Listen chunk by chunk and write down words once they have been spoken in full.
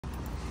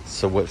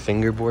So what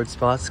fingerboard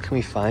spots can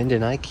we find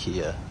in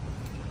Ikea?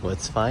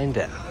 Let's find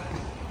out.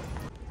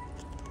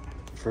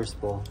 First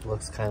bowl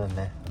looks kind of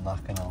meh, I'm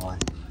not gonna lie.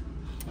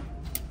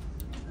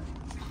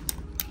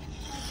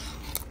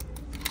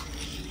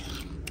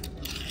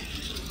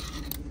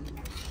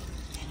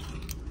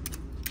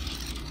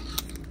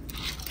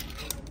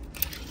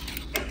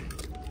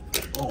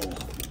 Oh.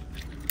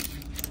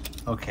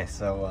 Okay,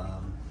 so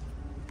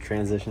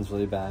transition's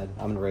really bad.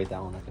 I'm gonna rate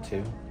that one like a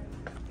 2.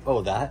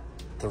 Oh, that?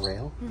 The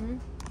rail? Mm-hmm.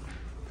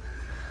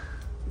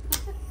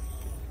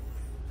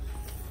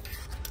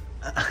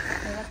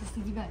 I got the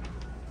sticky bag.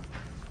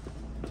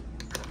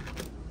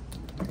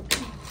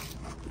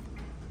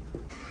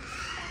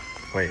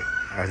 Wait,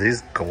 are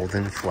these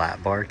golden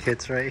flat bar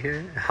kits right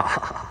here?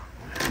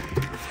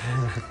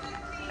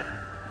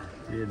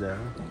 You know.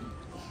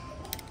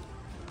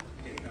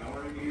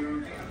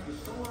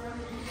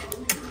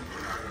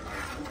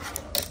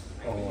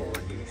 Oh,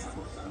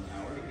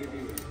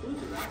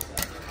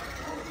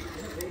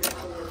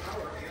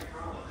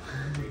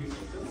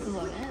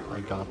 I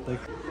got the...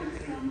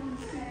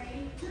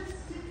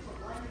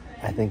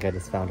 I think I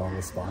just found all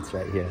the spots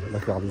right here.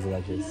 Look at all these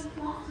ledges.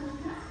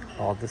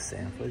 All the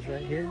samplers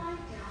right here.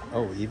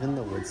 Oh, even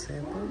the wood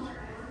samplers?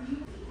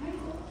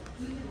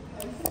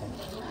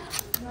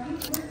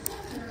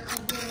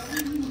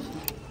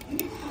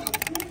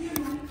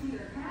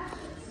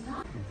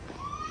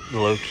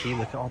 Low key,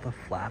 look at all the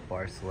flat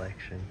bar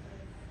selection.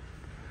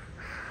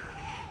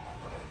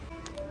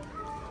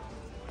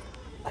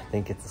 I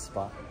think it's a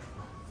spot.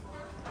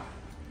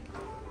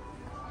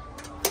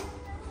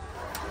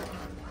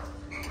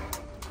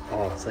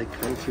 Oh, it's like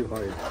kind of too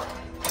hard.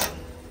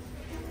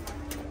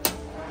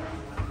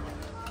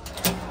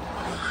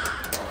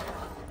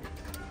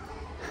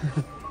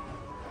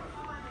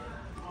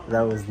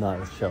 That was not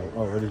a show.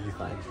 Oh, what did you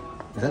find?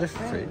 Is that a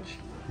fridge?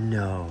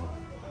 No.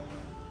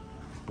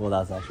 Well,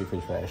 that's actually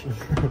pretty fresh.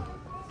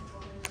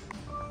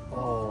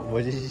 Oh,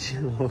 what did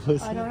you? What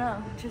was I don't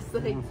know. Just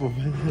like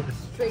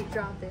straight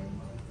drop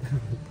in.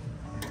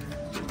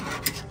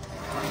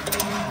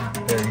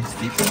 Very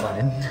steep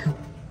climb.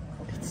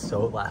 It's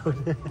so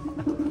loud.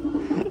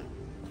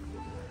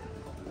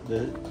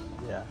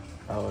 Yeah.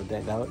 Oh,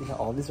 dang. Yeah,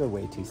 all these are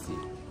way too steep.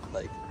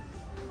 Like,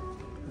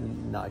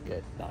 not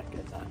good. Not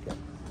good. Not good.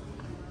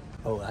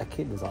 Oh, that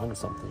kid was on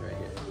something right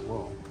here.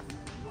 Whoa.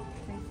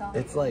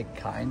 It's like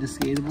kind of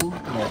skatable,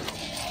 but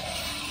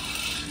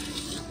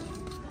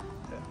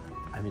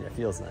I mean, it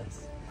feels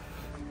nice.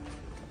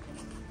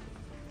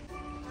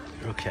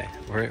 Okay,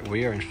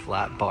 we are in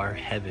flat bar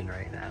heaven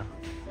right now.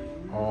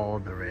 All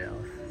the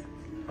rails.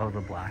 Oh,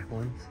 the black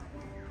ones.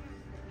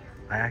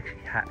 I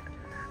actually had.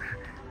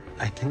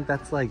 I think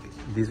that's like,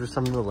 these were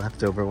some of the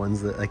leftover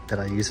ones that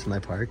I used for my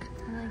park.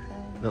 I like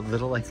that. The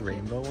little like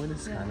rainbow one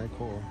is kind of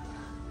cool.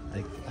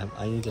 Like,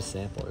 I need to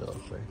sample real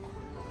quick.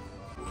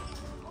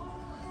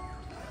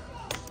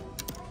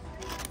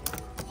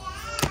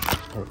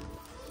 Oh.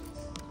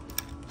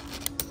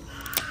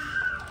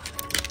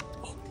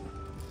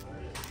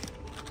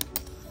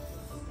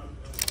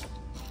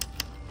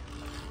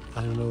 I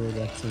don't know where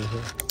that's in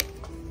here.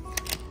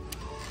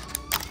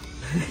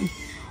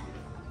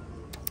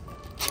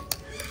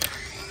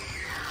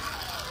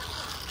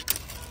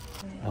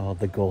 Oh,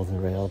 the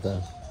golden rail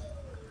though.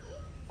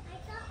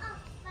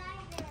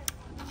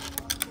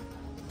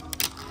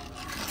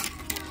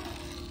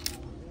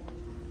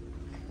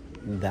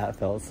 That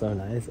felt so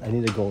nice. I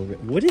need a gold rail.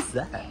 What is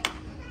that?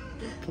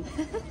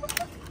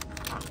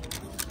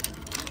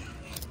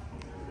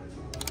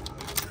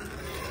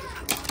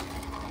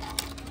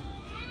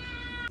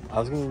 I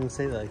was gonna even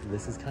say like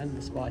this is kind of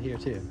the spot here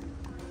too.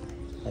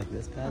 Like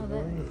this bad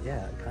boy?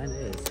 Yeah, it kind of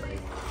is.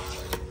 Like,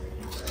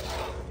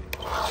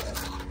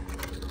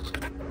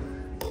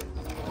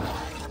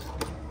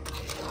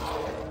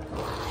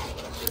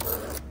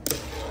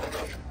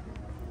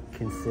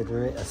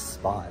 consider it a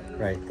spot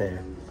right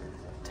there.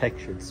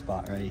 Textured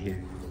spot right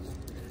here.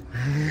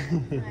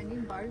 I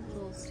need bar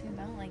tools too.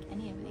 I don't like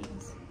any of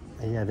these.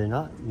 Yeah, they're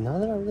not. None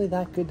of them are really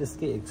that good to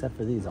skate except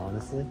for these,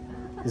 honestly.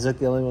 These are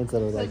the only ones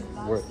that are like.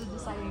 That's the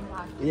deciding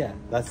factor. Yeah,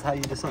 that's how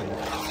you decide.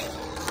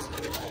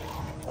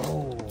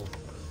 Oh,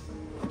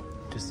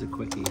 just a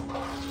quickie.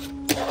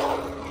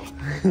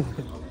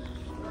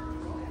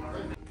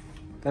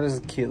 That is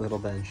a cute little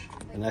bench,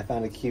 and I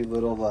found a cute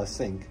little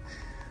sink.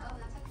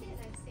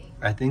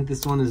 I think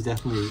this one is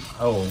definitely,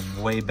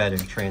 way better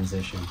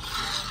transition.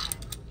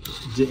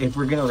 If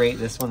we're gonna rate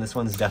this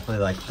one's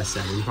definitely like a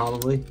 7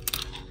 probably.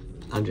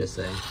 I'm just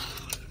saying.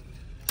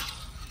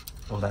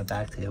 Oh, that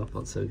back tail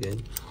felt so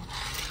good.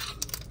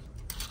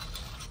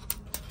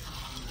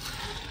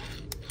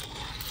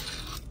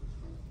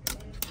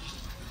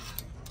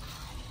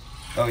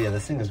 Oh yeah,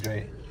 this thing is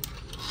great.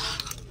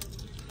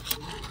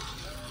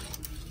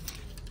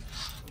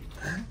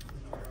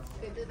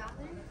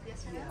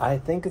 I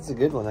think it's a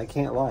good one. I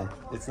can't lie.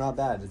 It's not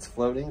bad. It's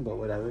floating, but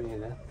whatever, you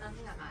know. I don't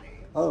think that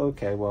matters. Oh,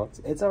 okay. Well,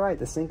 it's all right.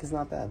 The sink is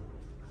not bad.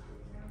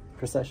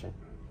 Procession.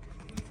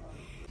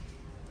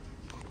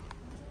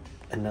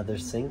 Another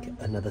sink,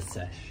 another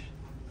sesh.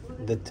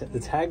 The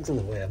tag's in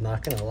the way, I'm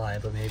not gonna lie,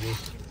 but maybe.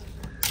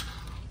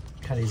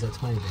 Cuddies,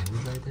 that's my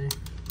advantage right there.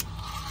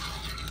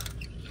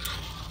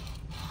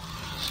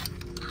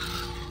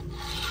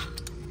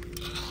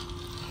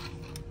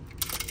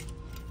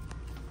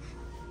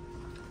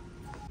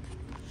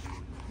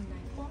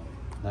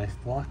 Knife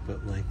block,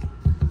 but like,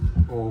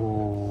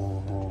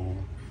 oh,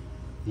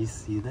 you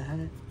see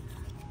that?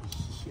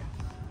 Yeah.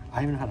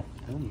 I don't even know how to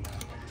film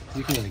that.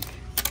 You can like,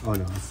 oh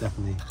no, it's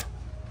definitely,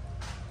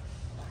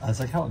 it's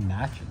like how it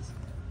matches.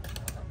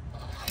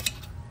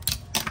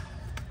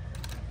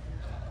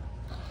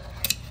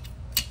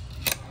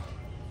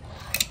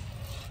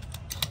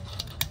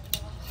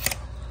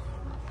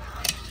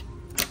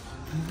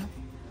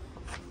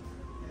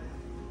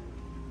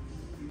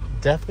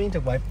 Definitely need to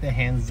wipe the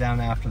hands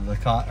down after the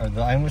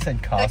I almost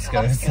said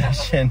Costco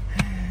session.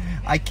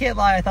 I can't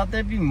lie, I thought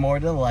there'd be more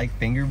to like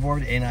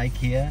Fingerboard in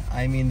Ikea.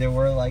 I mean, there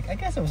were like, I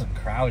guess it wasn't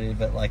crowded,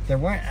 but like there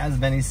weren't as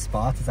many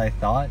spots as I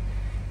thought.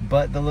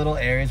 But the little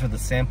areas where the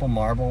sample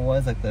marble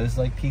was, like those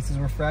like pieces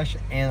were fresh,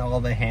 and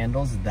all the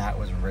handles, that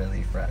was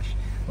really fresh.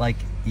 Like,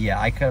 yeah,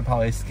 I could have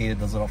probably skated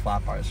those little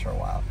flat bars for a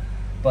while.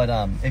 But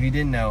if you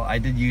didn't know, I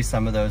did use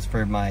some of those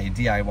for my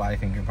DIY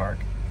finger park.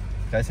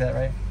 Did I say that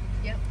right?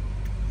 Yep.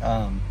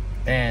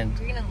 And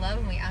you're gonna love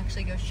when we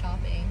actually go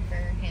shopping for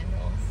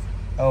handles.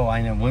 Oh,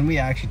 I know. When we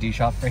actually do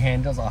shop for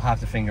handles, I'll have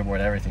to fingerboard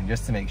everything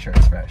just to make sure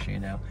it's fresh, you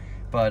know.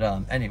 But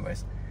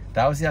anyways,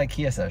 that was the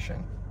Ikea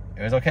session.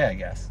 It was okay, I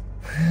guess.